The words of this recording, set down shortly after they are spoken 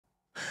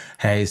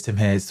Hey, it's Tim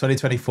here. It's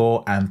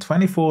 2024 and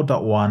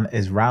 24.1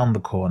 is round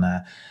the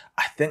corner.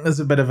 I think there's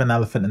a bit of an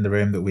elephant in the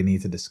room that we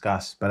need to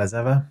discuss, but as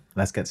ever,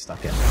 let's get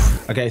stuck in.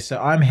 Okay, so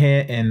I'm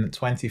here in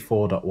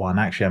 24.1.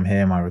 Actually, I'm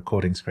here in my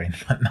recording screen,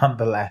 but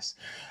nonetheless,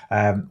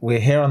 we're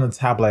here on the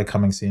Tableau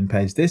coming soon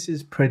page. This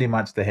is pretty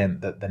much the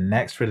hint that the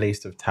next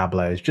release of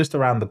Tableau is just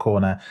around the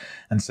corner.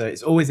 And so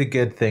it's always a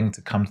good thing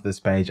to come to this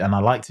page. And I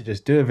like to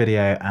just do a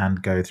video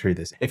and go through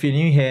this. If you're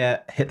new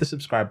here, hit the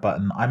subscribe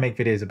button. I make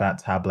videos about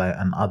Tableau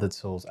and other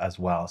tools as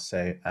well.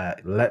 So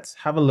let's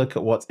have a look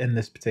at what's in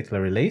this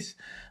particular release.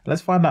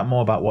 Let's find out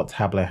more about what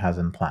Tableau has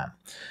in plan.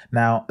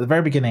 Now, at the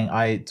very beginning,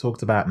 I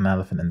talked about an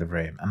elephant in the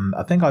room, and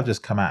I think I'll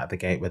just come out of the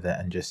gate with it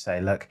and just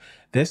say, look,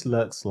 this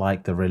looks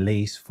like the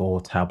release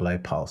for Tableau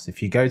Pulse.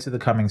 If you go to the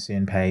coming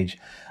soon page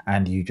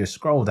and you just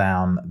scroll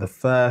down, the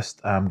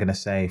first, I'm going to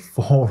say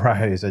 4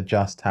 rows are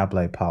just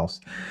Tableau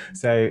Pulse.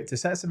 So to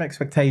set some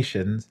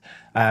expectations,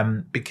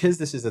 because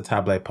this is a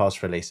Tableau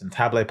Pulse release and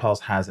Tableau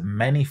Pulse has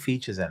many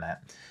features in it,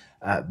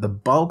 the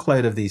bulk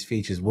load of these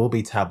features will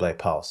be Tableau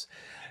Pulse.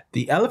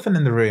 The elephant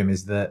in the room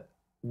is that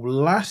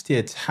last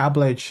year,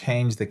 Tableau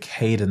changed the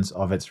cadence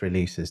of its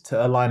releases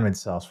to align with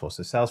Salesforce.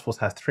 So Salesforce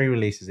has 3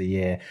 releases a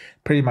year,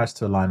 pretty much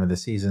to align with the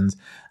seasons.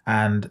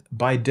 And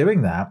by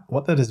doing that,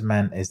 what that has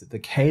meant is that the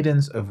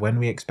cadence of when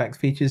we expect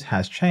features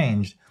has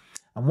changed.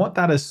 And what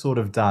that has sort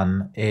of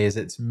done is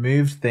it's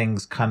moved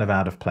things kind of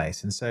out of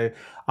place. And so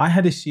I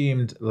had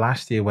assumed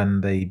last year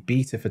when the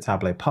beta for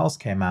Tableau Pulse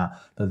came out,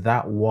 that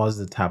that was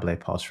the Tableau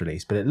Pulse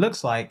release. But it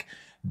looks like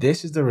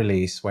this is the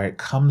release where it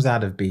comes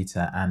out of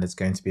beta and it's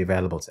going to be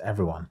available to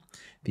everyone.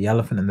 The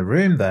elephant in the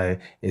room, though,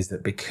 is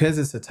that because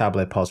it's a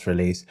Tableau Pulse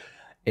release,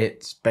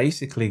 it's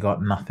basically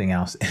got nothing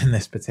else in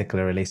this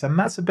particular release. And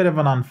that's a bit of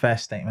an unfair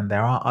statement.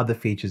 There are other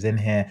features in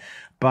here,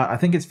 but I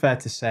think it's fair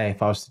to say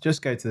if I was to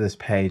just go to this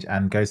page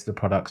and go to the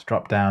products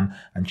drop down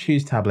and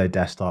choose Tableau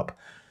Desktop,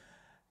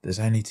 there's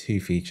only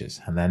 2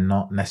 features and they're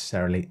not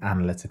necessarily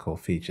analytical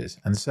features.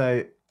 And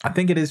so I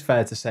think it is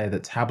fair to say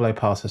that Tableau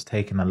Pulse has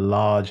taken a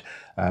large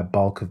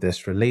bulk of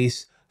this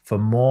release. For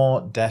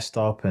more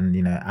desktop and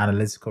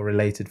analytical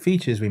related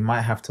features, we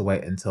might have to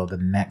wait until the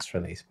next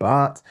release.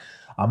 But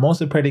I'm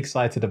also pretty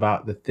excited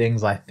about the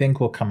things I think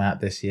will come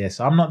out this year.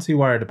 So I'm not too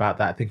worried about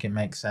that. I think it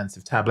makes sense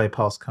if Tableau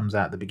Pulse comes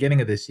out at the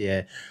beginning of this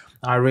year.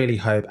 I really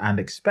hope and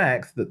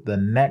expect that the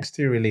next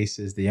 2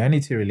 releases, the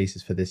only 2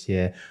 releases for this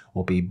year,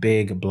 will be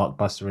big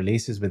blockbuster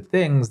releases with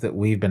things that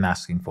we've been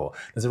asking for.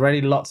 There's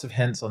already lots of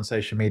hints on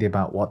social media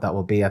about what that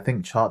will be. I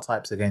think chart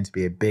types are going to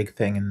be a big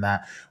thing in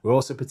that. We're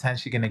also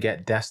potentially going to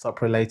get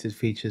desktop related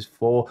features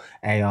for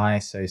AI.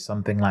 So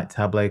something like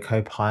Tableau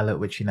Copilot,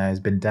 which has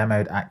been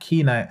demoed at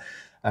Keynote,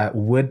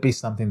 would be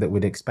something that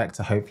we'd expect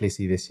to hopefully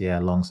see this year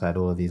alongside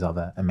all of these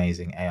other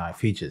amazing AI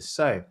features.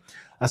 So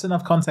that's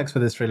enough context for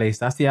this release.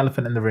 That's the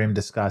elephant in the room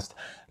discussed.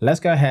 Let's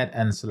go ahead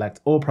and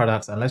select all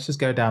products and let's just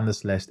go down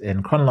this list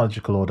in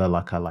chronological order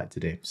like I like to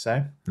do.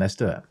 So let's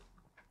do it.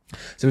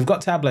 So we've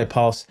got Tableau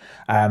Pulse.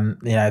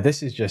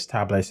 This is just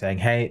Tableau saying,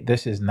 hey,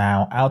 this is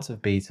now out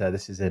of beta.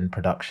 This is in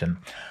production.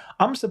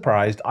 I'm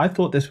surprised. I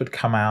thought this would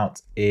come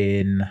out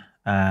in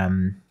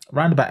around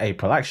about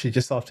April, actually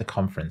just after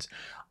conference.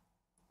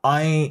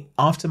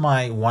 After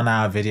my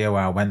 1-hour video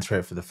where I went through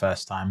it for the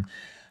first time,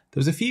 there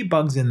was a few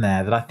bugs in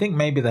there that I think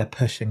maybe they're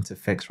pushing to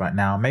fix right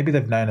now. Maybe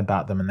they've known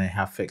about them and they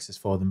have fixes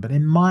for them. But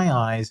in my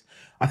eyes,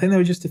 I think there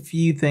were just a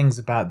few things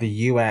about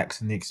the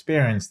UX and the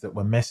experience that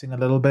were missing a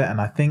little bit.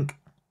 And I think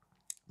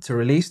to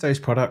release those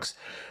products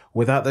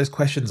without those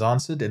questions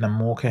answered in a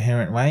more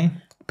coherent way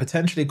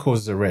potentially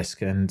causes a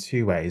risk in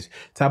 2 ways.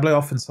 Tableau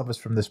often suffers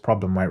from this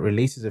problem where it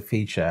releases a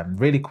feature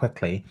really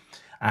quickly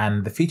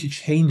and the feature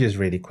changes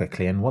really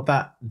quickly. And what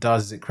that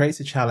does is it creates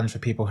a challenge for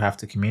people who have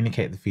to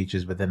communicate the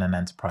features within an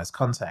enterprise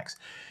context.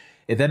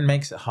 It then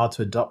makes it hard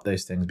to adopt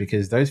those things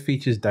because those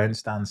features don't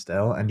stand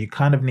still and you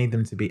kind of need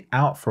them to be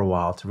out for a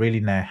while to really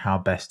know how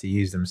best to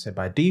use them. So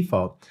by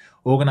default,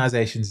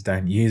 organizations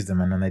don't use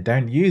them. And when they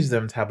don't use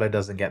them, Tableau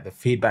doesn't get the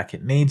feedback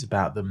it needs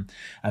about them.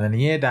 And then a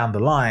year down the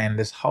line,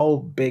 this whole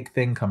big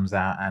thing comes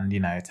out and,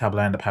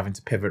 Tableau end up having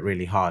to pivot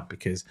really hard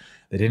because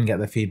they didn't get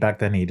the feedback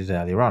they needed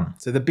earlier on.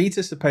 So the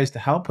beta is supposed to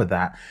help with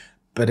that.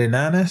 But in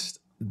earnest,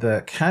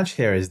 the catch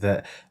here is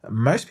that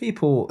most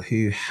people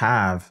who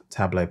have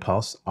Tableau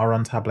Pulse are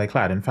on Tableau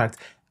Cloud. In fact,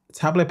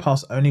 Tableau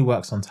Pulse only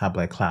works on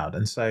Tableau Cloud.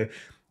 And so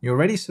you're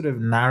already sort of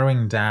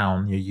narrowing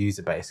down your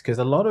user base because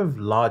a lot of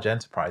large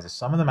enterprises,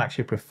 some of them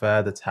actually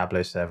prefer the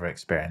Tableau server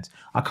experience.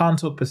 I can't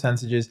talk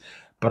percentages,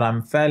 but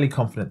I'm fairly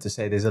confident to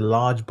say there's a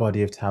large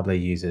body of Tableau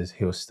users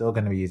who are still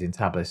going to be using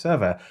Tableau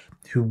server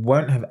who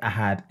won't have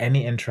had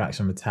any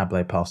interaction with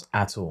Tableau Pulse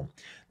at all.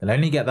 They'll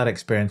only get that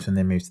experience when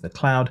they move to the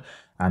cloud.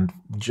 And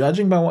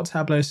judging by what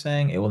Tableau is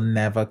saying, it will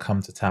never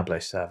come to Tableau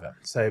server.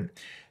 So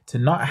to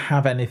not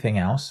have anything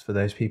else for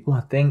those people,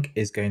 I think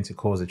is going to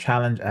cause a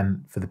challenge.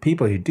 And for the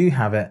people who do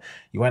have it,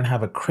 you won't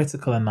have a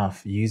critical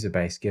enough user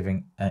base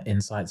giving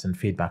insights and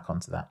feedback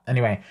onto that.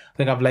 Anyway, I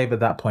think I've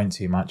labored that point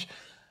too much.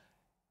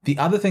 The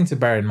other thing to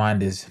bear in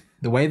mind is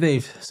the way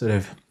they've sort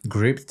of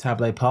grouped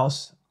Tableau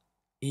Pulse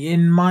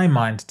in my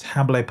mind,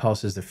 Tableau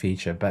Pulse is the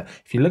feature. But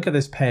if you look at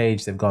this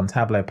page, they've gone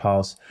Tableau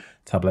Pulse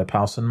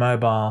on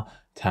mobile,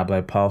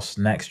 Tableau Pulse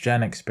next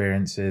gen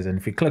experiences. And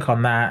if you click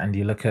on that and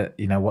you look at,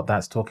 what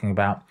that's talking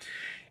about,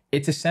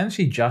 it's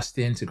essentially just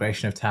the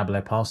integration of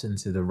Tableau Pulse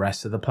into the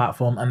rest of the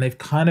platform. And they've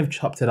kind of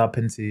chopped it up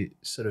into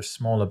sort of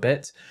smaller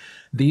bits.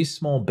 These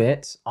small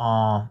bits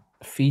are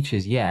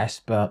features,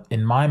 yes, but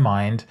in my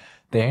mind,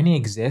 they only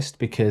exist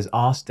because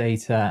Ask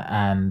Data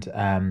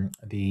and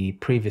the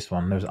previous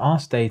one, there was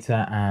Ask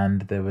Data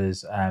and there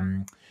was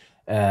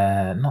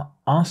not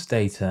Ask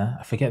Data,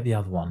 I forget the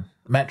other one,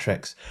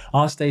 Metrics.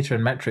 Ask Data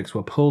and Metrics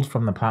were pulled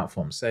from the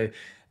platform. So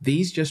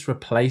these just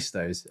replace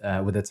those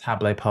with a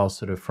Tableau Pulse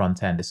sort of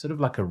front end. It's sort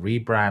of like a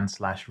rebrand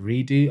 /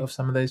 redo of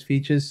some of those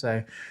features.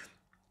 So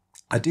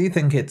I do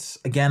think it's,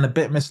 again, a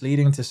bit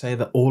misleading to say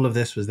that all of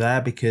this was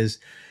there because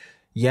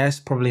yes,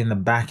 probably in the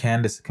back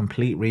end, it's a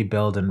complete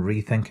rebuild and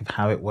rethink of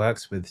how it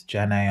works with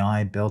Gen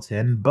AI built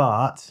in.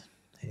 But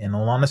in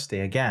all honesty,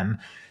 again,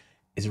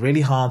 it's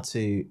really hard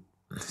to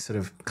sort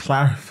of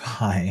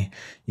clarify,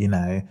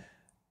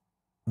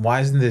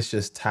 why isn't this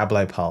just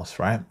Tableau Pulse,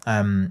 right?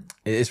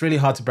 It's really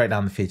hard to break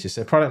down the features.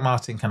 So product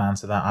marketing can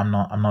answer that. I'm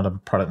not a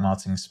product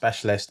marketing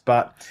specialist,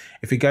 but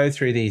if we go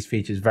through these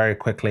features very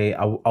quickly,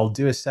 I'll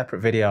do a separate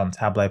video on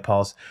Tableau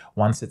Pulse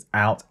once it's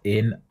out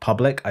in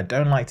public. I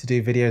don't like to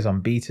do videos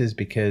on betas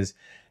because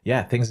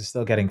things are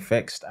still getting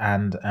fixed,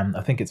 and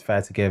I think it's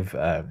fair to give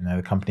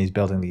the companies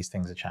building these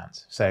things a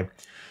chance. So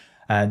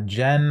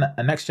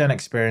next gen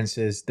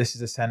experiences, this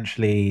is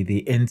essentially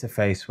the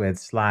interface with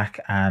Slack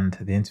and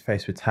the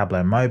interface with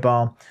Tableau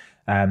Mobile.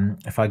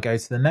 If I go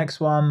to the next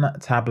one,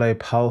 Tableau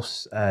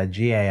Pulse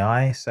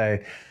GAI. So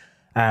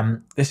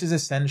this is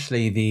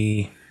essentially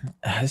the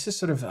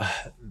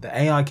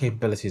AI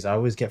capabilities. I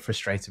always get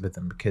frustrated with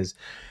them because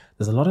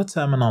there's a lot of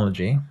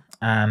terminology,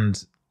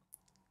 and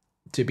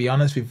to be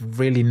honest, we've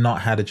really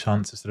not had a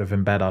chance to sort of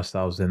embed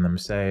ourselves in them.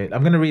 So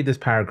I'm going to read this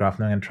paragraph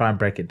and I'm going to try and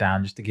break it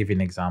down just to give you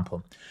an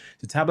example.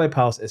 So Tableau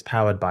Pulse is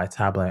powered by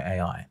Tableau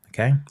AI.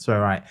 Okay, so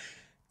right,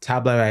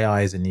 Tableau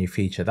AI is a new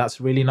feature. That's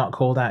really not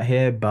called out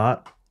here,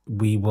 but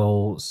we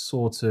will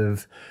sort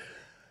of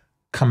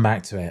come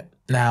back to it.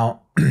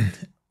 Now,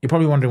 you're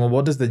probably wondering, well,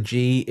 what does the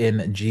G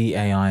in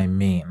GAI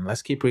mean?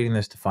 Let's keep reading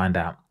this to find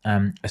out.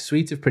 A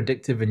suite of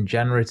predictive and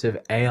generative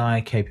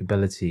AI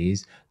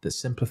capabilities that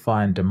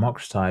simplify and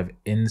democratize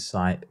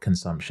insight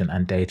consumption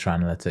and data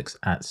analytics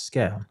at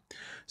scale.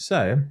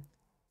 So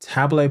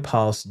Tableau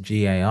Pulse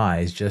GAI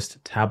is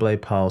just Tableau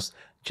Pulse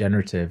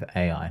generative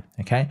AI,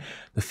 okay?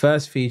 The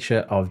first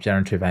feature of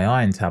generative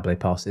AI in Tableau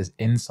Pulse is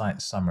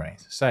insight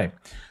summaries. So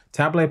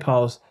Tableau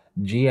Pulse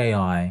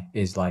GAI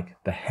is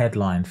like the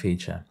headline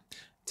feature.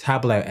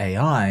 Tableau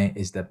AI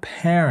is the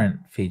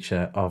parent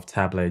feature of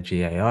Tableau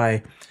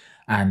GAI,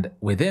 and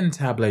within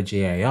Tableau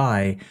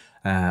GAI,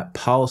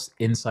 Pulse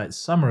Insight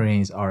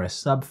Summaries are a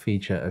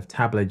sub-feature of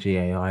Tableau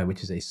GAI,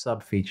 which is a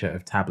sub-feature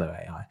of Tableau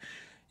AI.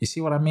 You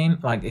see what I mean?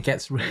 Like, it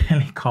gets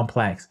really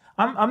complex.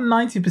 I'm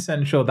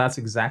 90% sure that's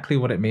exactly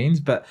what it means,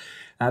 but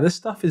this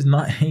stuff is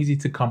not easy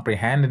to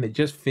comprehend, and it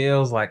just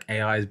feels like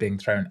AI is being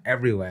thrown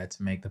everywhere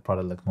to make the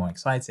product look more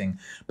exciting.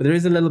 But there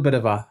is a little bit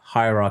of a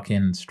hierarchy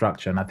and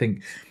structure, and I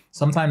think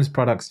sometimes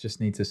products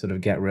just need to sort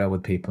of get real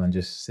with people and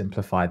just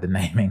simplify the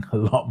naming a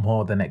lot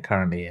more than it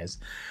currently is.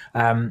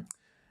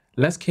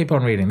 Let's keep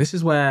on reading. This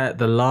is where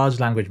the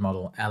large language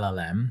model,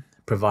 LLM,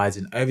 provides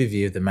an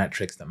overview of the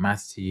metrics that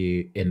matter to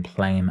you in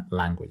plain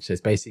language. So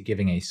it's basically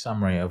giving a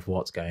summary of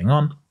what's going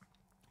on.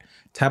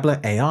 Tableau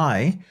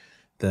AI,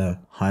 the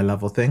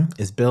high-level thing,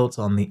 is built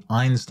on the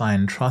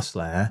Einstein trust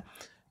layer,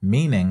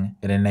 meaning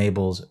it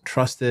enables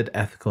trusted,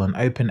 ethical, and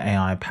open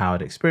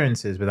AI-powered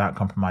experiences without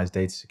compromised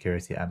data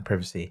security and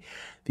privacy.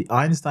 The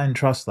Einstein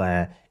trust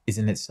layer is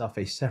in itself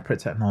a separate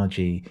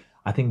technology,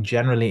 I think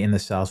generally in the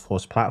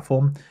Salesforce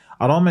platform.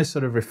 I'd almost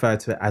sort of refer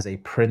to it as a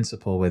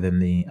principle within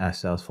the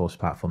Salesforce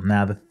platform.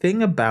 Now, the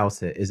thing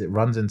about it is it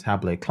runs in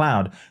Tableau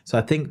Cloud, so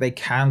I think they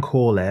can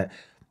call it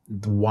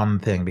the one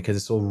thing because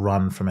it's all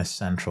run from a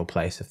central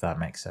place, if that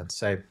makes sense.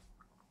 So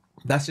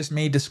that's just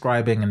me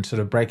describing and sort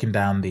of breaking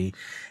down the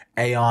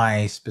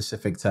AI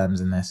specific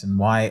terms in this and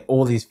why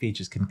all these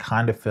features can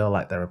kind of feel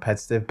like they're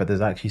repetitive, but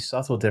there's actually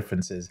subtle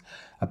differences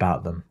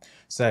about them.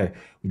 So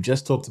we've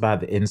just talked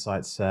about the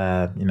insights,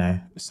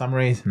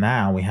 summaries.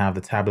 Now we have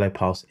the Tableau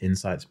Pulse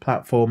Insights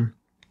platform.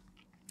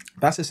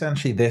 That's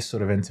essentially this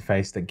sort of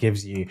interface that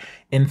gives you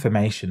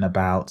information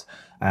about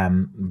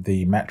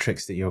the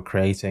metrics that you're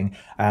creating.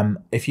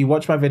 If you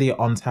watch my video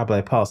on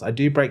Tableau Pulse, I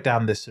do break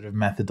down this sort of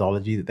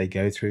methodology that they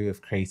go through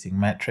of creating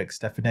metrics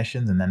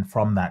definitions, and then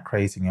from that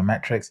creating your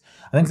metrics.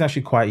 I think it's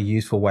actually quite a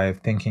useful way of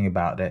thinking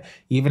about it.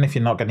 Even if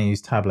you're not going to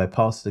use Tableau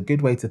Pulse, it's a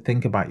good way to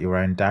think about your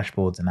own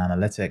dashboards and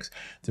analytics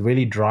to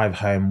really drive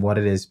home what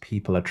it is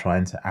people are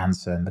trying to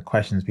answer and the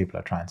questions people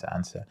are trying to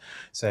answer.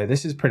 So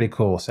this is pretty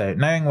cool. So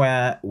knowing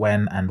where,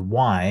 when, and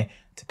why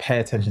to pay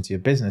attention to your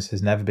business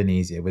has never been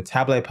easier. With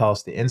Tableau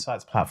Pulse, the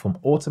Insights platform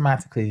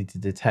automatically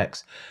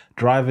detects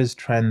drivers,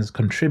 trends,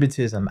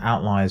 contributors, and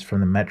outliers from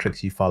the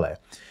metrics you follow.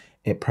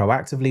 It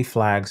proactively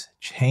flags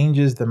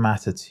changes that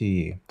matter to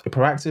you. It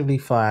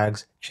proactively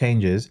flags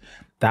changes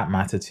that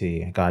matter to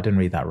you. God, I didn't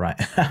read that right.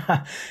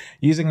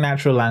 Using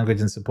natural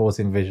language and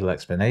supporting visual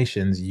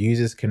explanations,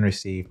 users can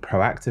receive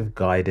proactive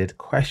guided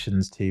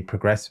questions to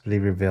progressively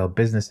reveal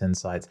business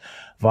insights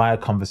via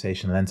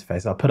conversational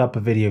interface. I'll put up a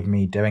video of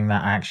me doing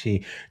that. I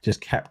actually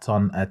just kept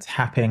on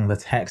tapping the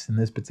text in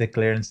this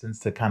particular instance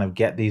to kind of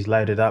get these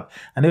loaded up.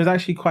 And it was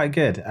actually quite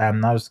good. I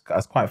was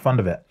quite fond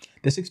of it.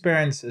 This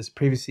experience has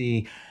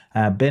previously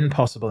been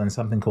possible in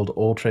something called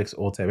Alteryx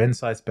Auto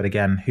Insights. But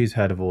again, who's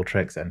heard of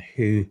Alteryx and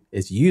who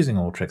is using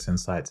Alteryx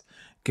Insights?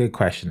 Good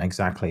question.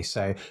 Exactly.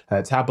 So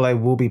Tableau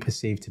will be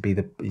perceived to be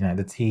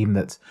the team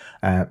that's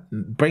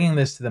bringing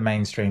this to the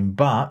mainstream,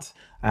 but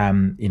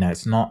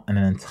it's not an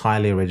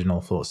entirely original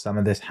thought. Some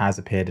of this has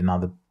appeared in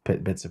other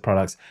bits of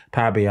products.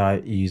 Power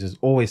BI users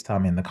always tell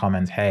me in the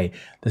comments, hey,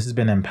 this has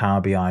been in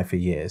Power BI for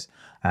years.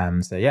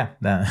 So yeah,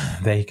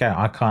 there you go.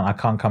 I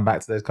can't come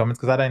back to those comments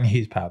because I don't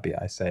use Power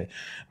BI. So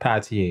power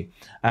to you.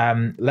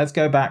 Let's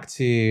go back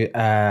to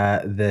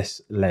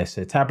this list.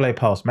 So Tableau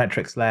Pulse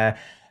metrics layer.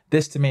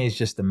 This to me is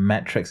just the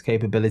metrics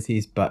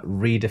capabilities, but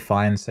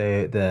redefined.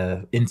 So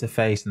the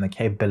interface and the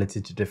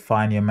capability to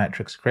define your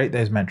metrics, create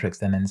those metrics,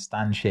 then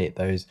instantiate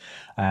those,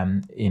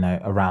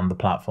 around the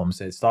platform.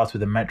 So it starts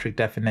with a metric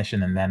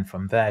definition, and then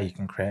from there you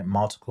can create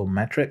multiple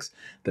metrics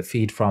that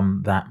feed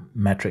from that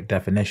metric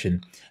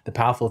definition. The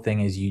powerful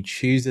thing is you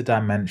choose the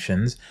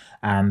dimensions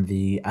and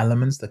the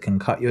elements that can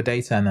cut your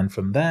data, and then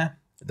from there,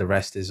 the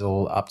rest is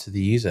all up to the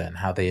user and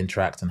how they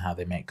interact and how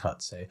they make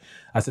cuts. So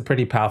that's a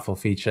pretty powerful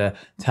feature.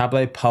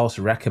 Tableau Pulse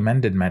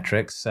recommended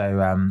metrics.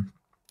 So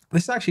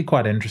this is actually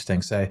quite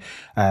interesting. So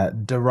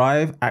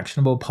derive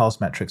actionable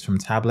Pulse metrics from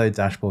Tableau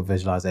dashboard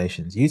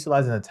visualizations.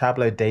 Utilizing the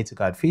Tableau data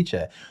guide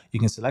feature, you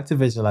can select a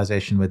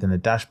visualization within a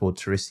dashboard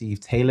to receive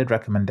tailored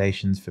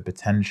recommendations for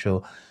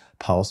potential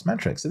Pulse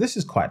metrics. So this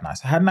is quite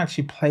nice. I hadn't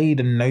actually played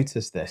and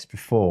noticed this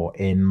before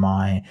in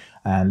my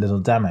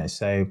little demo.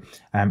 So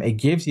it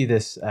gives you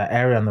this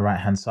area on the right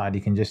hand side.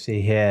 You can just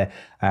see here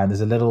there's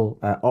a little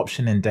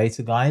option in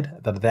data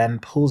guide that then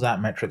pulls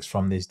out metrics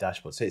from these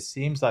dashboards. So it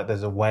seems like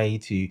there's a way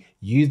to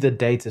use the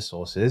data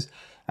sources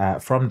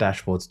from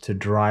dashboards to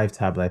drive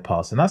Tableau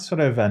Pulse, and that's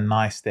sort of a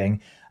nice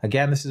thing.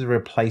 Again, this is a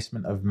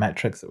replacement of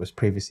metrics that was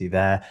previously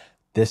there,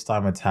 this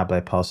time with Tableau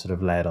Pulse sort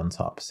of layered on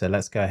top. So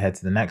let's go ahead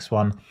to the next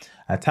one.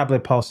 Tableau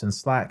Pulse in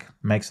Slack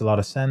makes a lot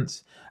of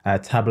sense.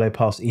 Tableau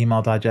Pulse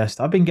email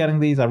digest. I've been getting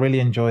these. I really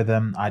enjoy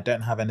them. I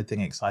don't have anything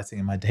exciting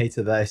in my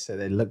data there, so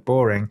they look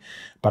boring.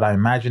 But I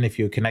imagine if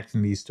you're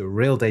connecting these to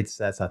real data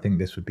sets, I think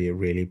this would be a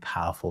really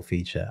powerful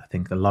feature. I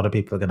think a lot of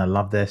people are going to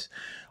love this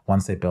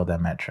once they build their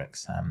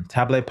metrics.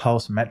 Tableau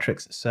Pulse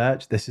metrics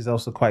search. This is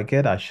also quite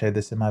good. I showed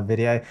this in my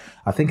video.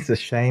 I think it's a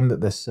shame that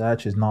the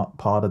search is not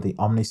part of the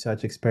Omni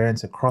search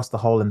experience across the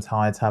whole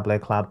entire Tableau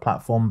cloud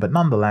platform. But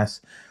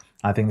nonetheless,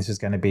 I think this is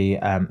going to be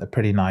a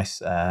pretty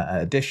nice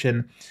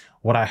addition.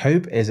 What I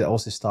hope is it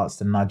also starts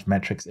to nudge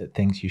metrics at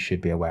things you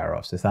should be aware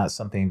of. So if that's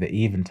something that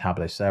even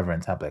Tableau Server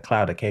and Tableau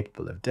Cloud are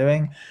capable of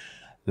doing,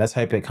 let's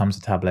hope it comes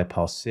to Tableau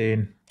Pulse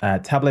soon.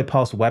 Tableau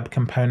Pulse web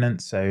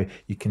component. So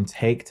you can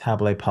take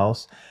Tableau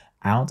Pulse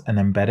out and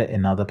embed it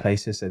in other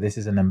places. So this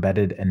is an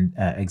embedded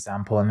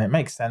example, and it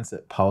makes sense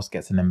that Pulse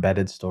gets an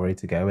embedded story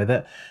to go with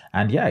it.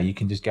 And yeah, you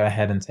can just go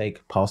ahead and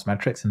take Pulse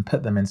metrics and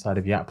put them inside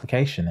of your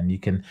application. And you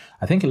can,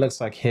 I think it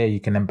looks like here, you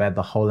can embed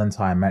the whole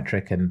entire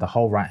metric, and the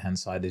whole right-hand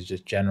side is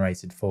just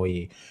generated for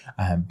you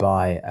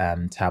by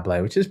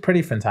Tableau, which is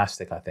pretty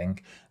fantastic, I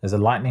think. There's a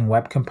Lightning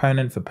Web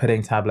component for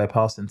putting Tableau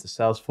Pulse into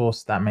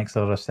Salesforce. That makes a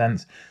lot of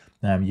sense.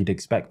 You'd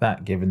expect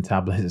that given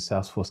Tableau is a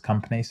Salesforce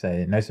company,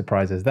 so no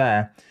surprises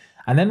there.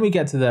 And then we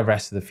get to the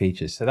rest of the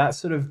features. So that's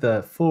sort of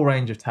the full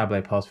range of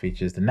Tableau Pulse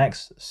features. The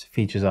next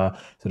features are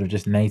sort of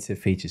just native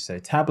features. So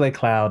Tableau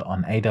Cloud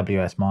on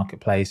AWS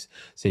Marketplace.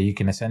 So you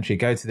can essentially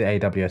go to the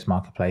AWS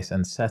Marketplace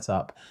and set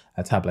up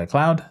a Tableau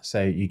Cloud.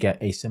 So you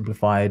get a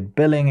simplified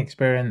billing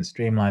experience,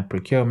 streamlined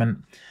procurement,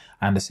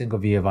 and a single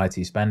view of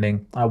IT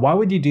spending. Why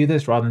would you do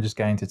this rather than just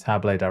going to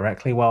Tableau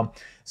directly? Well,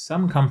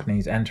 some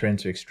companies enter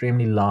into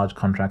extremely large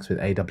contracts with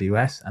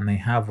AWS, and they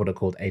have what are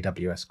called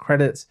AWS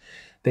credits.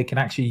 They can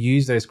actually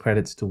use those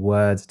credits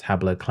towards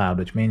Tableau Cloud,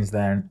 which means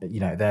their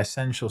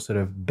essential sort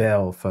of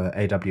bill for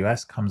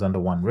AWS comes under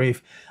one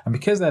roof. And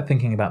because they're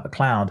thinking about the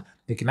cloud,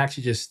 they can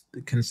actually just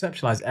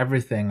conceptualize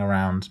everything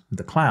around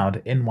the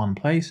cloud in one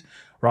place,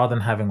 rather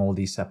than having all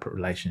these separate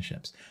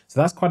relationships.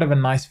 So that's quite of a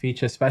nice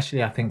feature,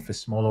 especially I think for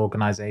small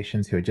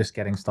organizations who are just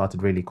getting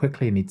started really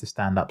quickly, need to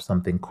stand up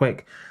something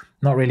quick,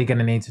 not really going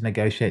to need to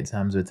negotiate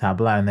terms with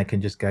Tableau, and they can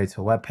just go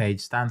to a web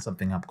page, stand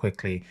something up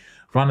quickly,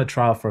 run a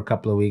trial for a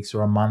couple of weeks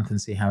or a month and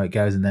see how it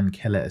goes, and then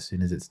kill it as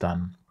soon as it's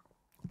done.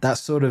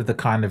 That's sort of the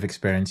kind of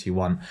experience you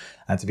want,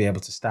 to be able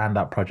to stand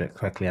up projects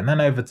quickly. And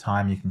then over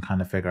time, you can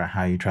kind of figure out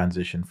how you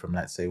transition from,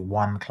 let's say,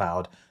 one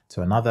cloud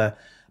to another.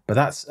 But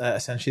that's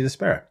essentially the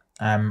spirit.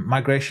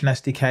 Migration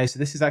SDK. So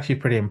this is actually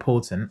pretty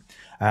important.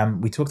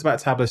 We talked about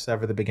Tableau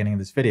Server at the beginning of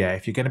this video.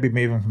 If you're going to be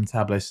moving from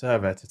Tableau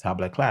Server to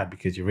Tableau Cloud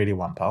because you really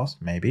want Pulse,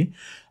 maybe,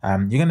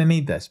 you're going to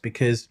need this,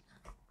 because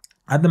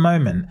At the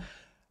moment,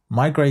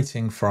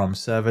 migrating from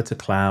server to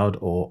cloud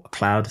or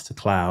cloud to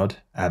cloud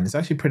is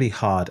actually pretty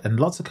hard. And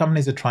lots of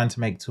companies are trying to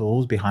make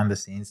tools behind the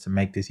scenes to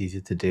make this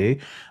easier to do.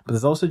 But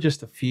there's also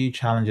just a few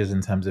challenges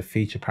in terms of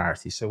feature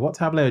parity. So what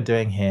Tableau are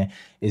doing here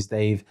is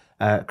they've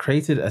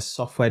created a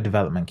software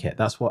development kit.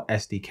 That's what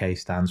SDK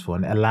stands for.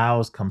 And it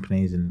allows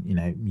companies and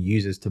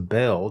users to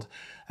build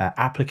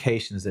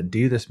applications that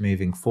do this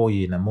moving for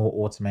you in a more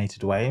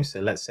automated way. So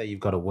let's say you've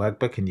got a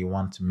workbook and you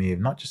want to move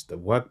not just the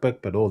workbook,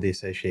 but all the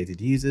associated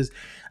users.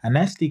 An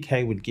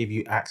SDK would give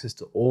you access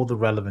to all the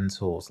relevant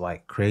tools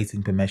like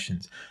creating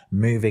permissions,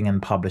 moving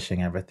and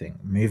publishing everything,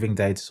 moving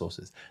data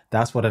sources.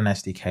 That's what an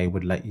SDK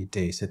would let you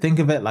do. So think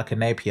of it like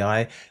an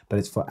API, but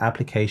it's for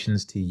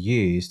applications to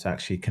use to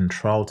actually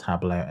control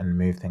Tableau and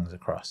move things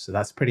across. So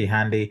that's pretty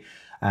handy.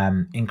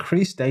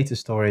 Increased data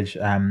storage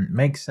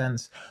makes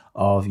sense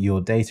of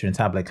your data in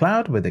Tableau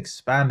Cloud with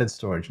expanded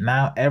storage.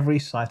 Now, every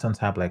site on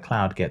Tableau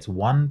Cloud gets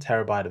 1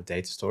 terabyte of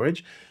data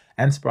storage.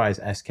 Enterprise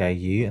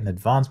SKU and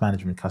advanced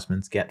management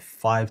customers get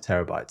 5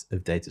 terabytes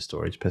of data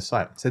storage per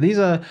site. So these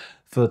are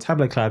for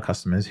Tableau Cloud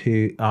customers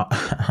who are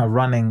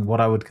running what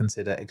I would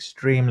consider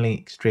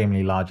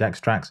extremely large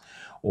extracts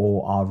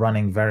or are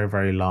running very,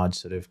 very large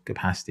sort of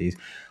capacities.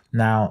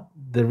 Now,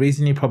 the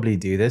reason you probably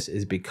do this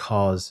is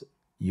because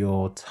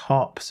your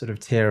top sort of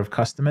tier of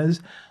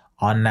customers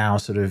are now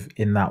sort of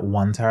in that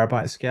 1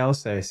 terabyte scale.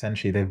 So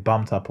essentially they've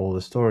bumped up all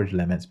the storage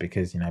limits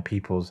because,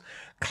 people's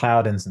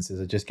cloud instances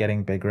are just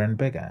getting bigger and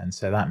bigger. And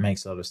so that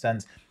makes a lot of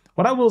sense.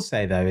 What I will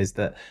say though, is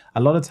that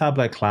a lot of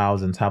Tableau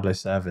clouds and Tableau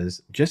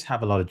servers just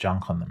have a lot of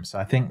junk on them. So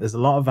I think there's a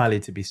lot of value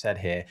to be said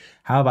here.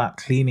 How about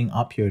cleaning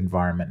up your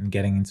environment and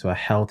getting into a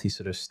healthy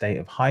sort of state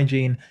of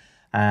hygiene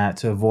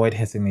to avoid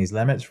hitting these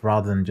limits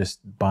rather than just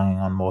buying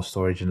on more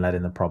storage and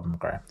letting the problem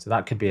grow. So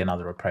that could be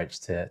another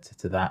approach to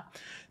that.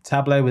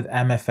 Tableau with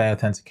MFA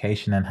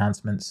authentication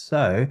enhancements.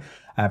 So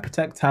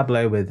protect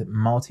Tableau with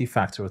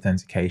multi-factor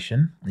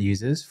authentication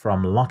users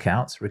from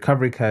lockouts.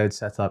 Recovery code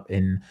setup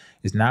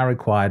is now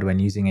required when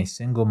using a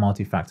single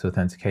multi-factor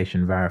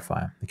authentication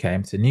verifier. Okay,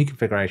 so new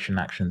configuration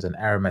actions and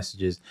error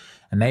messages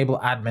enable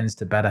admins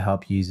to better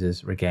help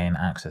users regain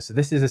access. So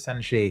this is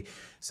essentially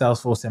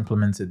Salesforce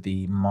implemented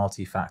the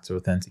multi-factor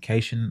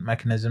authentication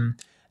mechanism.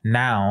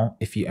 Now,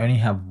 if you only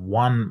have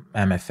one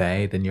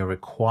MFA, then you're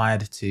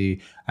required to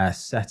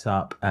set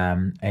up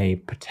a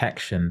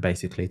protection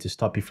basically to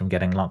stop you from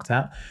getting locked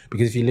out.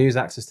 Because if you lose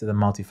access to the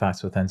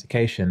multi-factor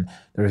authentication,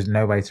 there is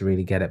no way to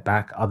really get it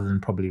back other than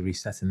probably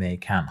resetting the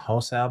account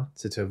wholesale.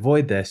 So to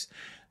avoid this,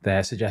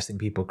 they're suggesting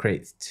people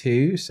create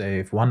 2. So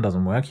if one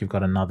doesn't work, you've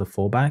got another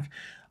fallback,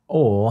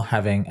 or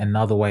having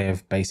another way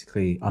of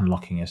basically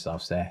unlocking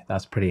yourself. So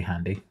that's pretty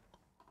handy.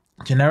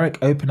 Generic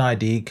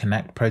OpenID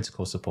Connect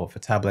protocol support for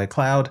Tableau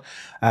Cloud.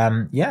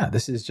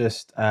 This is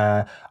just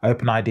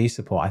OpenID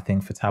support, I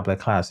think, for Tableau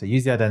Cloud. So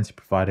use the identity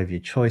provider of your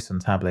choice on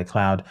Tableau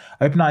Cloud.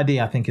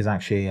 OpenID, I think, is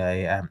actually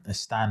a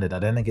standard. I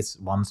don't think it's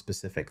one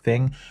specific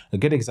thing. A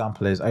good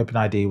example is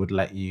OpenID would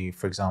let you,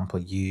 for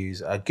example,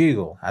 use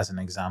Google as an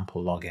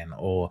example login,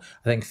 or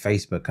I think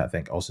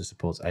Facebook, also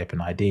supports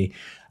OpenID.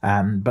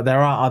 But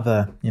there are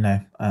other,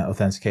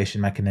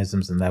 authentication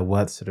mechanisms, and they're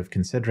worth sort of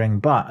considering.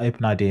 But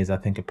OpenID is, I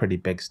think, a pretty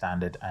big standard,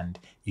 and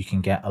you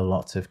can get a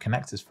lot of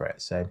connectors for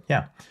it. So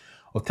yeah.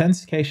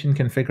 Authentication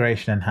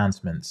configuration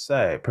enhancements.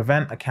 So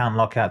prevent account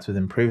lockouts with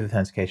improved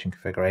authentication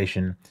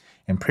configuration.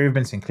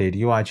 Improvements include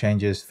UI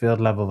changes,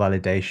 field level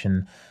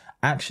validation,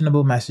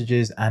 actionable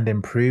messages, and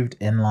improved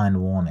inline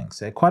warnings.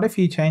 So quite a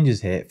few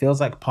changes here. It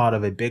feels like part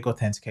of a big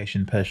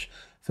authentication push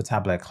for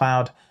Tableau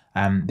Cloud.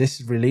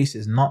 This release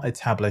is not a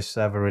Tableau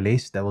server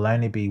release. There will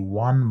only be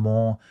one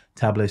more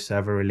Tableau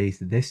server release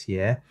this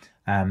year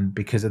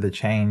because of the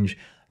change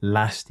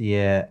last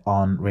year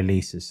on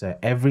releases. So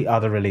every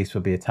other release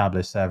will be a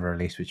Tableau server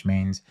release, which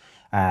means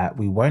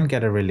we won't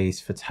get a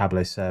release for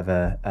Tableau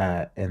server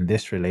in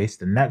this release.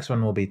 The next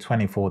one will be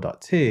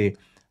 24.2, and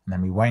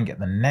then we won't get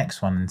the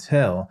next one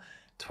until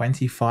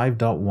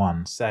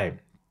 25.1. So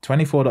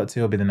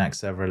 24.2 will be the next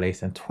server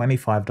release, and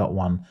 25.1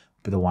 will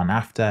be the one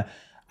after.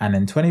 And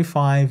in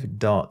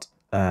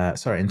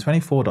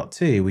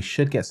 24.2, we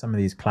should get some of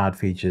these cloud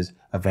features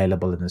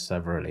available in the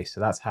server release.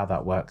 So that's how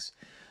that works.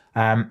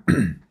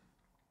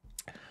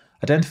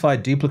 Identify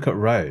duplicate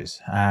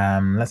rows.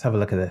 Let's have a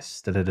look at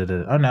this.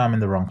 Oh no, I'm in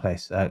the wrong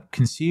place.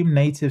 Consume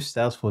native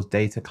Salesforce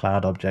data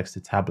cloud objects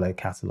to Tableau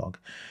catalog.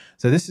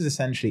 So this is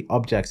essentially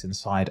objects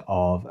inside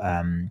of,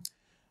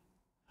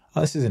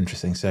 this is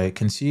interesting. So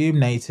consume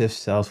native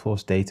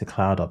Salesforce data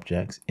cloud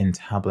objects in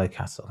Tableau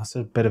catalog. That's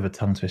a bit of a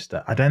tongue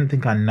twister. I don't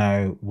think I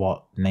know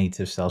what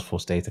native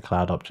Salesforce data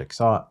cloud objects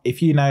are.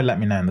 If you know,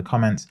 let me know in the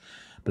comments.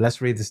 But let's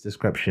read this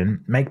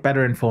description. Make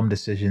better informed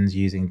decisions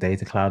using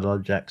data cloud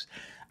objects.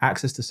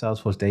 Access to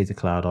Salesforce data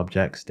cloud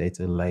objects,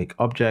 data lake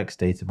objects,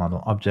 data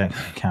model objects,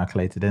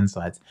 calculated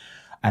insights,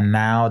 and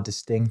now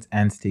distinct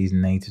entities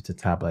native to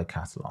Tableau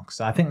catalog.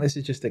 So I think this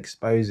is just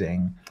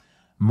exposing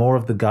more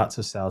of the guts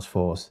of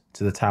Salesforce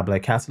to the Tableau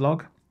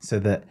catalog. so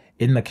that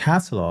in the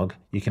catalog,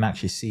 you can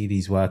actually see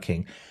these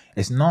working.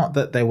 It's not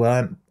that they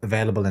weren't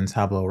available in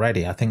Tableau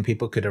already. I think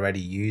people could already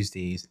use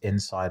these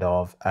inside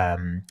of,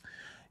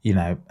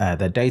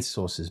 their data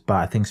sources. But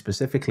I think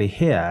specifically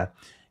here,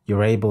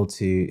 you're able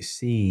to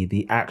see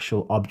the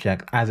actual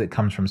object as it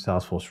comes from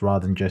Salesforce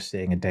rather than just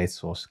seeing a data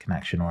source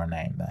connection or a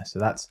name there. So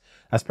that's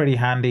pretty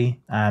handy.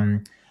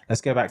 Let's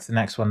go back to the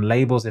next one,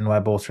 labels in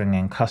web authoring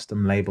and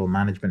custom label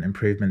management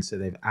improvements. So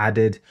they've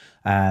added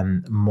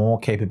more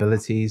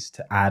capabilities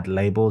to add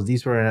labels.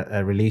 These were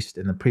released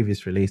in the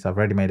previous release. I've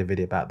already made a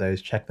video about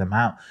those, check them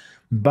out.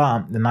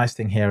 But the nice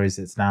thing here is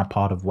it's now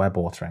part of web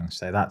authoring.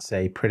 So that's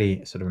a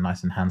pretty sort of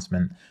nice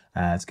enhancement.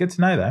 It's good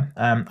to know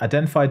though.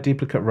 Identify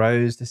duplicate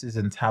rows. This is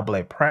in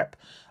Tableau Prep.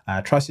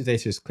 Trust your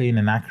data is clean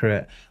and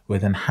accurate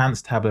with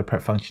enhanced Tableau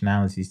Prep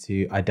functionalities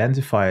to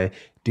identify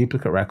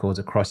duplicate records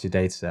across your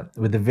dataset.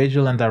 With the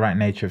visual and direct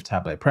nature of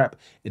Tableau Prep,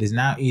 it is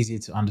now easier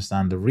to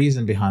understand the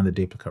reason behind the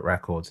duplicate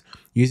records.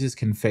 Users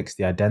can fix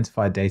the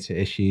identified data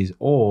issues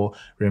or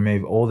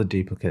remove all the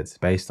duplicates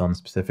based on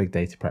specific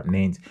data prep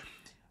needs.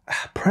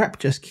 Prep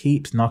just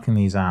keeps knocking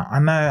these out. I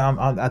know,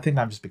 I think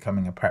I'm just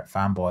becoming a Prep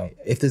fanboy.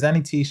 If there's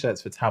any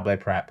t-shirts for Tableau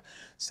Prep,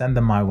 send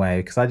them my way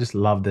because I just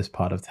love this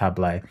part of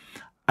Tableau.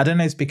 I don't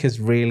know, it's because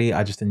really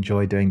I just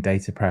enjoy doing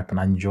data prep and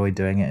I enjoy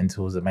doing it in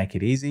tools that make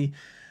it easy.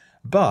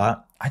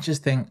 But I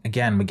just think,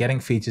 again, we're getting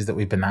features that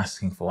we've been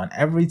asking for. And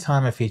every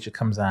time a feature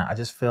comes out, I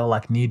just feel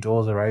like new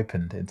doors are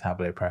opened in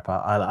Tableau Prep.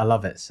 I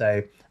love it.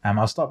 So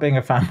I'll stop being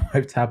a fan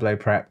of Tableau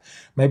Prep.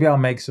 Maybe I'll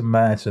make some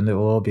merch and it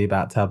will all be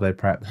about Tableau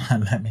Prep.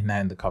 Let me know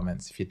in the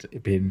comments if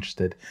you'd be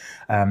interested.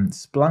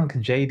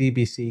 Splunk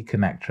JDBC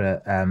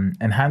connector,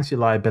 enhance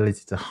your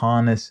ability to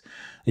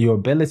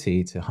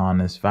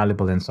harness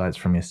valuable insights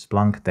from your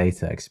Splunk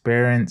data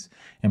experience,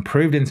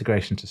 improved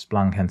integration to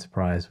Splunk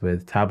Enterprise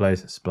with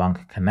Tableau's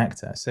Splunk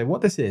connector. So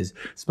what this is,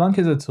 Splunk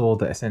is a tool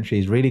that essentially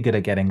is really good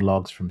at getting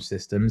logs from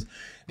systems.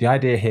 The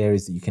idea here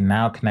is that you can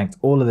now connect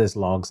all of these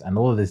logs and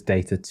all of this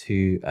data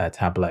to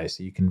Tableau,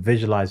 so you can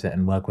visualize it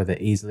and work with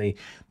it easily.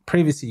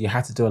 Previously, you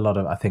had to do a lot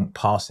of, I think,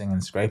 parsing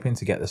and scraping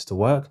to get this to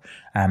work,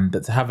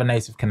 but to have a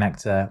native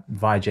connector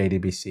via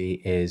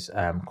JDBC is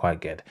quite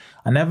good.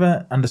 I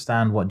never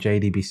understand what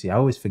JDBC, I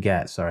always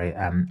forget, sorry.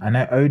 I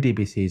know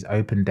ODBC is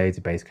Open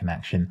Database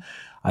Connection.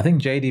 I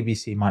think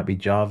JDBC might be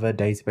Java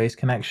Database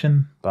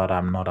Connection, but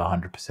I'm not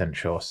 100%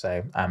 sure.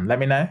 So let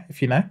me know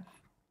if you know.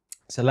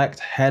 Select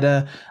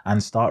header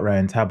and start row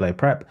in Tableau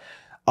Prep.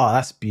 Oh,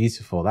 that's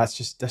beautiful. That's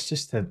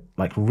just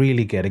like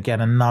really good. Again,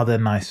 another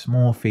nice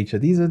small feature.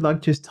 These are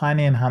like just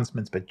tiny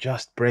enhancements, but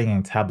just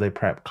bringing Tableau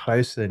Prep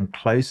closer and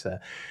closer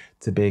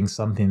to being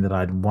something that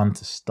I'd want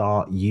to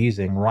start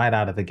using right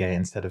out of the gate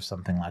instead of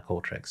something like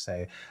Alteryx.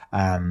 So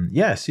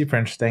yeah, super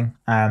interesting.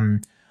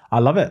 I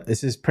love it.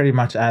 This is pretty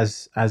much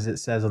as it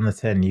says on the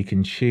tin. You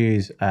can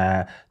choose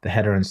the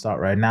header and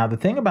start row. Now, the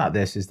thing about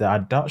this is that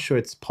I'm not sure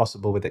it's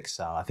possible with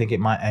Excel. I think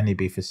it might only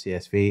be for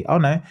CSV. Oh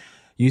no,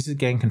 users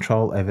gain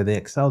control over the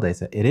Excel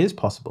data. It is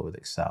possible with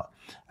Excel,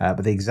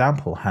 but the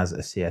example has a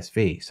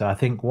CSV. So I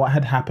think what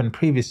had happened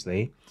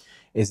previously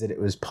is that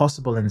it was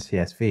possible in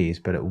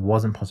CSVs, but it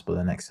wasn't possible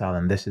in Excel,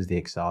 and this is the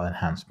Excel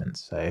enhancement.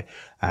 So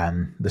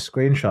the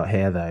screenshot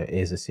here, though,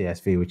 is a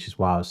CSV, which is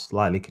why I was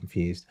slightly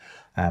confused.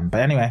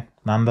 But anyway,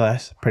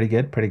 nonetheless, pretty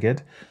good, pretty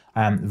good.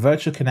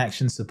 Virtual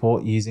connection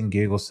support using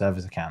Google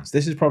Service accounts.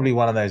 This is probably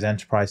one of those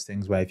enterprise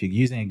things where if you're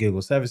using a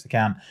Google Service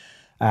account,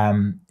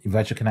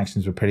 virtual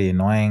connections were pretty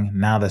annoying.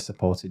 Now they're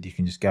supported. You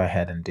can just go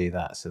ahead and do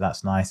that. So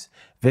that's nice.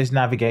 Viz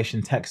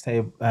navigation text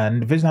table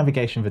and Viz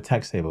navigation for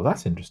text table.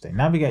 That's interesting.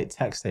 Navigate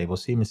text table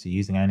seamlessly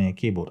using only a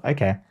keyboard.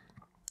 Okay.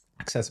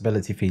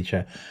 Accessibility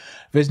feature.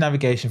 Viz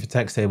navigation for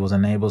text tables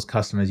enables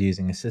customers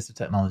using assistive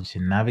technology to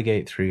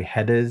navigate through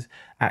headers,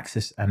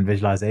 axis, and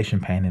visualization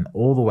pane in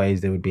all the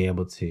ways they would be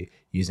able to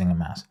using a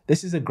mouse.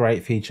 This is a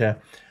great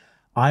feature.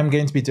 I'm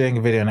going to be doing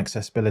a video on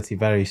accessibility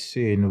very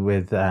soon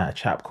with a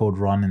chap called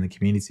Ron in the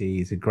community.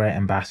 He's a great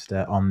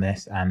ambassador on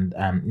this and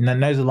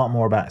knows a lot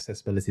more about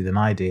accessibility than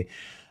I do.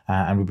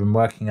 And we've been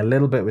working a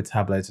little bit with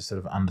Tableau to sort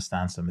of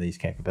understand some of these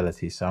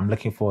capabilities. So I'm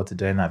looking forward to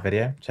doing that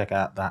video. Check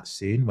out that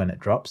soon when it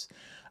drops.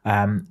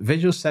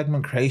 Visual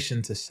segment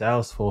creation to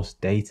Salesforce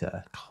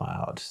Data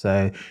Cloud.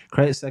 So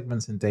create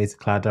segments in Data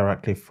Cloud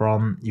directly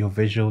from your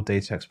visual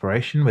data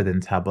exploration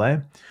within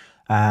Tableau.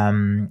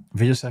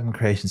 Visual segment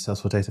creation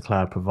Salesforce Data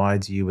Cloud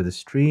provides you with a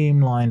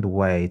streamlined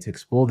way to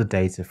explore the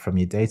data from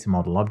your data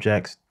model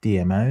objects,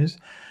 DMOs,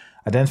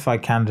 identify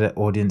candidate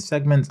audience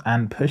segments,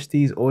 and push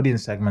these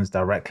audience segments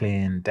directly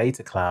in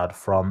Data Cloud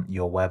from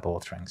your web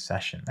authoring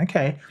session.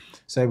 Okay,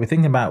 so we're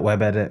thinking about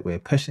web edit, we're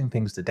pushing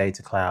things to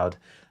Data Cloud,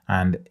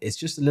 and it's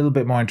just a little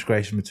bit more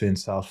integration between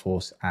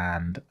Salesforce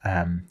and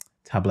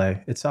Tableau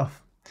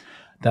itself.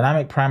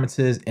 Dynamic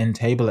parameters in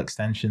table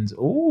extensions.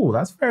 Oh,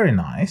 that's very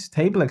nice.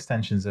 Table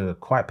extensions are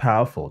quite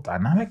powerful.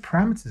 Dynamic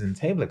parameters in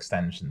table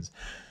extensions.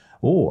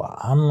 Oh,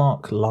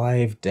 unlock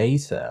live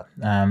data.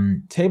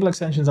 Table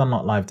extensions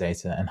unlock live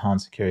data,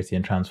 enhance security,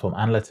 and transform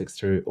analytics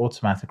through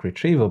automatic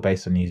retrieval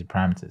based on user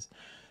parameters.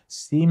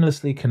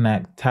 seamlessly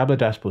connect Tableau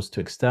dashboards to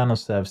external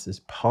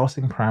services,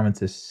 passing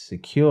parameters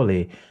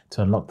securely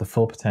to unlock the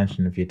full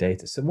potential of your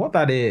data. So what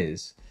that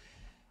is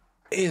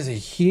a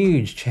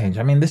huge change.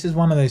 I mean, this is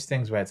one of those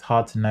things where it's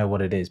hard to know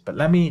what it is, but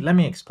let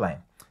me explain.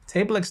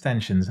 Table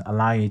extensions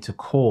allow you to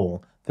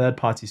call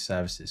third-party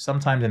services,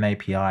 sometimes an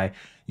API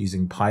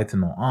using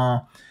Python or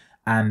R,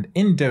 and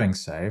in doing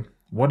so,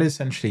 what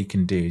essentially you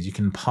can do is you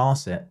can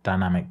pass it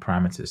dynamic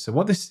parameters. So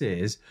what this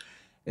is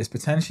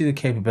potentially the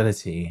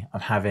capability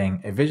of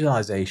having a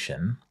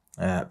visualization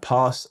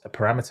pass a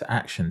parameter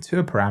action to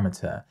a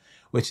parameter,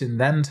 which in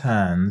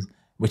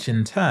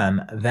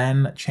turn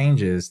then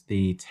changes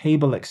the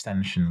table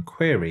extension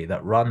query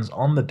that runs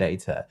on the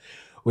data,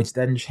 which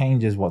then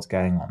changes what's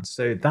going on.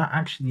 So that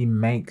actually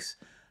makes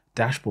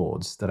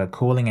dashboards that are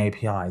calling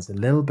APIs a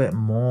little bit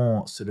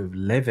more sort of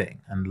living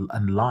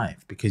and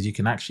live, because you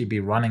can actually be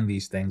running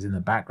these things in the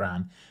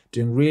background,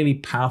 doing really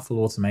powerful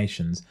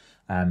automations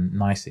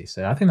nicely.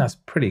 So I think that's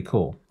pretty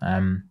cool.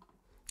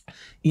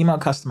 Email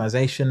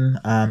customization.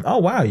 Oh,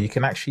 wow. You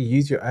can actually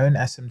use your own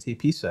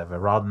SMTP server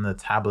rather than the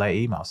Tableau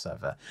email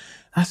server.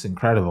 That's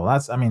incredible.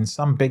 I mean,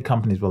 some big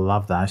companies will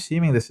love that.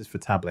 Assuming this is for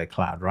Tableau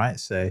Cloud, right?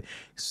 So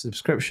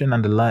subscription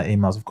and alert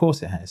emails, of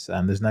course it has.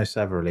 There's no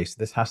server release.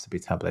 This has to be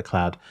Tableau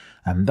Cloud.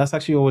 That's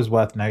actually always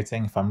worth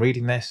noting. If I'm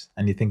reading this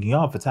and you're thinking,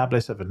 oh, for Tableau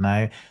server,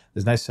 no,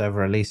 there's no server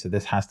release. So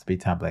this has to be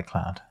Tableau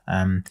Cloud.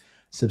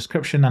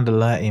 Subscription and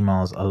alert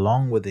emails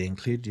along with the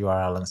included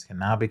URL links can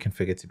now be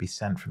configured to be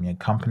sent from your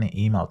company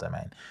email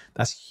domain.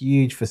 That's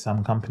huge for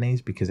some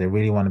companies because they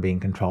really want to be in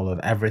control of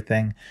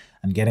everything,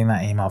 and getting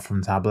that email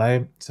from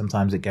Tableau,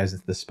 sometimes it goes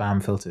into the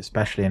spam filter,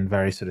 especially in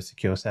very sort of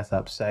secure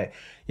setups. So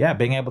yeah,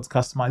 being able to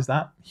customize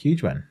that,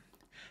 huge win.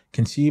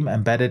 Consume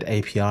embedded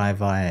API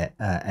via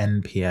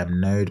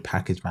NPM Node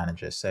Package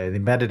Manager. So the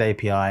embedded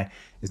API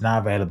is now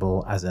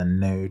available as a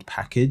Node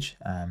package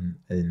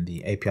in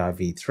the API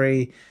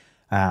v3.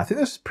 I think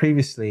this was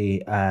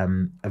previously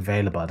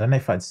available. I don't know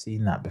if I'd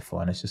seen that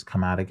before and it's just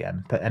come out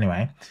again. But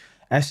anyway,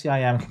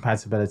 SCIM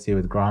compatibility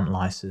with grant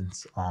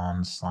license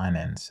on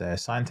sign-in. So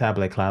sign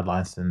Tableau Cloud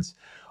license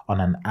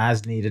on an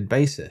as-needed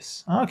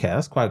basis. Okay,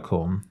 that's quite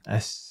cool.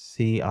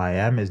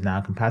 SCIM is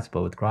now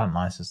compatible with grant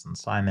license on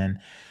sign-in,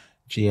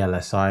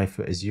 GLSI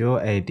for Azure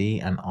AD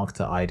and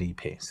Okta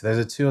IDP. So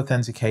those are two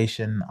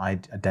authentication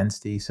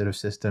identity sort of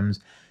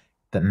systems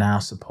that now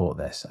support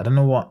this. I don't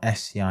know what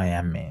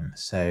SCIM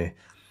means. So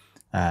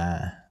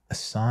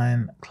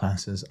assign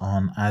classes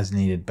on as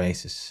needed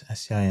basis.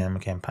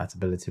 SCIM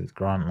compatibility with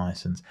grant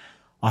license.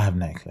 I have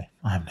no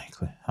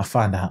clue. I'll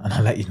find out and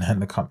I'll let you know in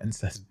the comments.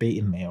 That's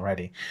beaten me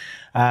already.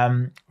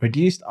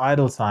 Reduced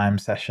idle time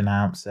session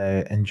out.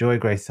 So enjoy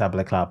greater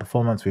Tableau Cloud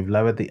performance. We've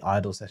lowered the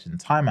idle session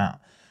timeout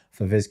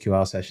for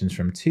VizQL sessions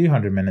from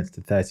 200 minutes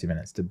to 30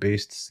 minutes to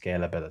boost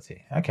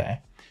scalability. Okay.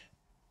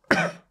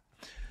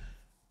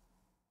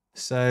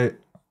 So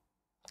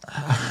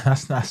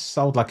that's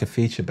sold like a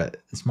feature, but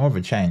it's more of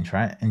a change,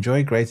 right?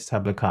 Enjoy greater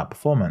Tableau Cloud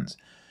performance.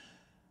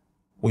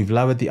 We've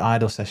lowered the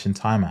idle session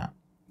timeout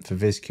for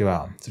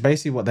VizQL. So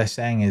basically what they're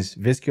saying is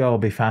VizQL will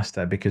be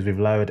faster because we've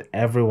lowered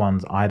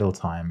everyone's idle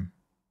time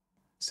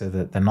so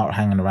that they're not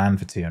hanging around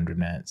for 200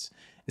 minutes.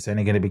 It's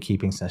only going to be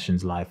keeping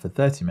sessions live for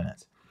 30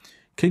 minutes.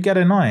 Could get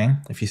annoying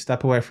if you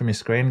step away from your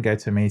screen, go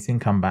to a meeting,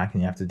 come back,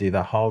 and you have to do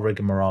the whole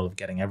rigmarole of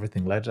getting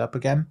everything loaded up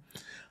again.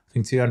 I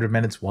think 200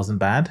 minutes wasn't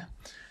bad.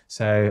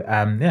 So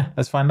yeah,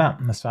 let's find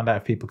out. Let's find out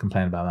if people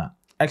complain about that.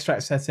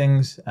 Extract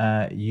settings,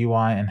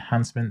 UI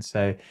enhancements.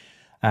 So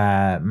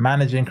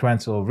manage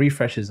incremental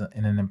refreshes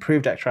in an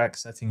improved extract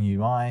setting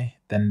UI.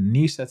 Then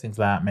new settings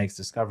layout makes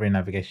discovery and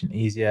navigation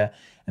easier.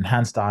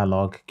 Enhanced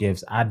dialogue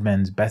gives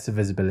admins better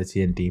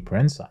visibility and deeper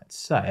insights.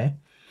 So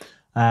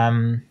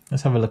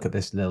let's have a look at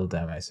this little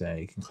demo. So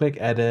you can click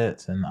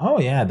edit and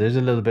oh yeah, there's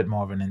a little bit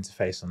more of an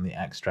interface on the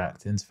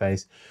extract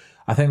interface.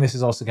 I think this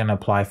is also going to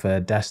apply for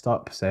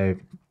desktop. So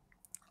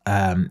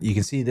you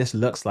can see this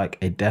looks like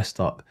a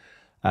desktop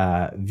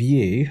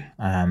view.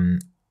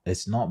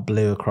 It's not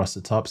blue across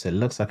the top, so it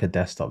looks like a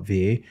desktop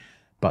view,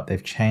 but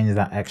they've changed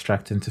that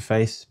extract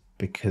interface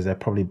because they're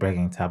probably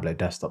bringing Tableau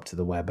Desktop to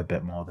the web a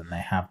bit more than they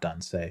have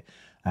done. So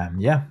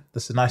yeah,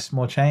 that's a nice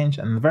small change.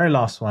 And the very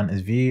last one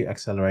is View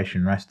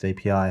Acceleration REST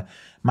API.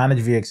 Manage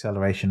View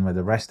Acceleration with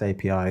a REST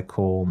API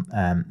call.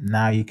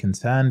 Now you can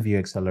turn View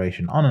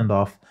Acceleration on and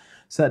off,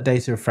 set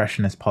data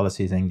freshness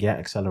policies, and get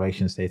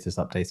acceleration status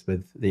updates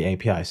with the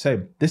API.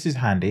 So this is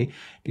handy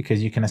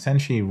because you can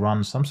essentially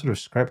run some sort of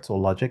script or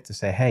logic to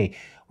say, hey,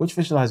 which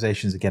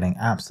visualizations are getting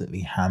absolutely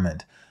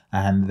hammered?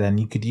 And then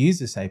you could use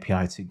this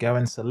API to go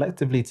and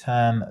selectively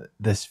turn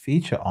this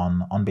feature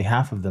on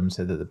behalf of them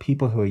so that the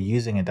people who are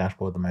using a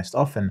dashboard the most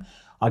often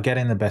are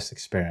getting the best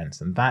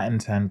experience. And that in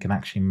turn can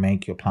actually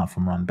make your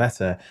platform run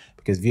better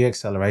because view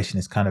acceleration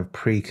is kind of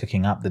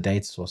pre-cooking up the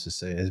data sources.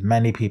 So as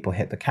many people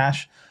hit the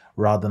cache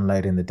rather than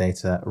loading the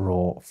data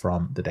raw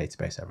from the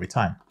database every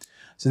time.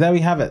 So there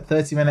we have it,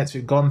 30 minutes.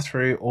 We've gone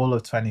through all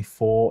of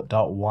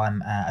 24.1.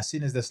 As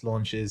soon as this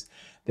launches,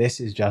 this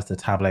is just a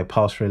Tableau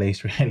Pulse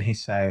release, really.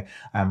 So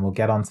we'll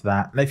get onto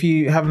that. And if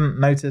you haven't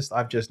noticed,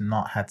 I've just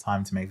not had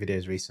time to make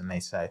videos recently.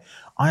 So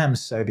I am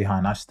so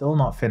behind. I've still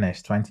not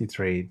finished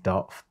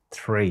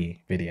 23.3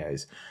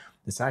 videos.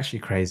 It's actually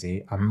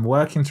crazy. I'm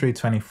working through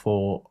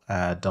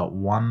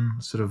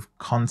 24.1 sort of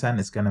content.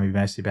 It's going to be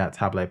mostly about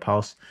Tableau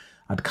Pulse.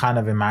 I'd kind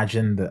of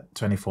imagined that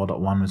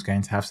 24.1 was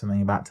going to have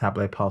something about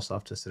Tableau Pulse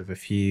after sort of a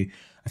few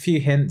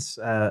hints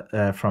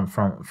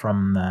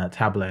from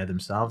Tableau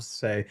themselves.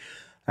 So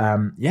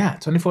yeah,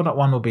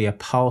 24.1 will be a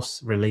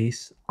Pulse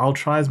release. I'll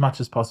try as much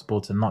as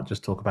possible to not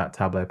just talk about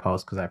Tableau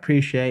Pulse, because I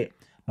appreciate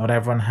not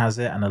everyone has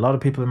it, and a lot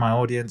of people in my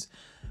audience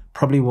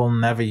probably will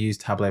never use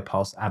Tableau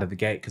Pulse out of the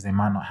gate because they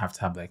might not have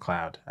Tableau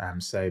Cloud.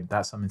 So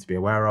that's something to be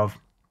aware of.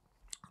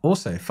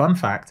 Also, fun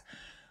fact,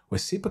 we're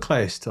super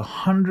close to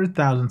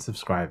 100,000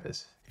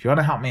 subscribers. If you want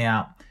to help me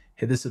out,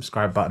 hit the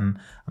subscribe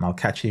button and I'll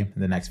catch you in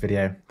the next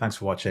video. Thanks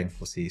for watching.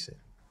 We'll see you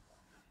soon.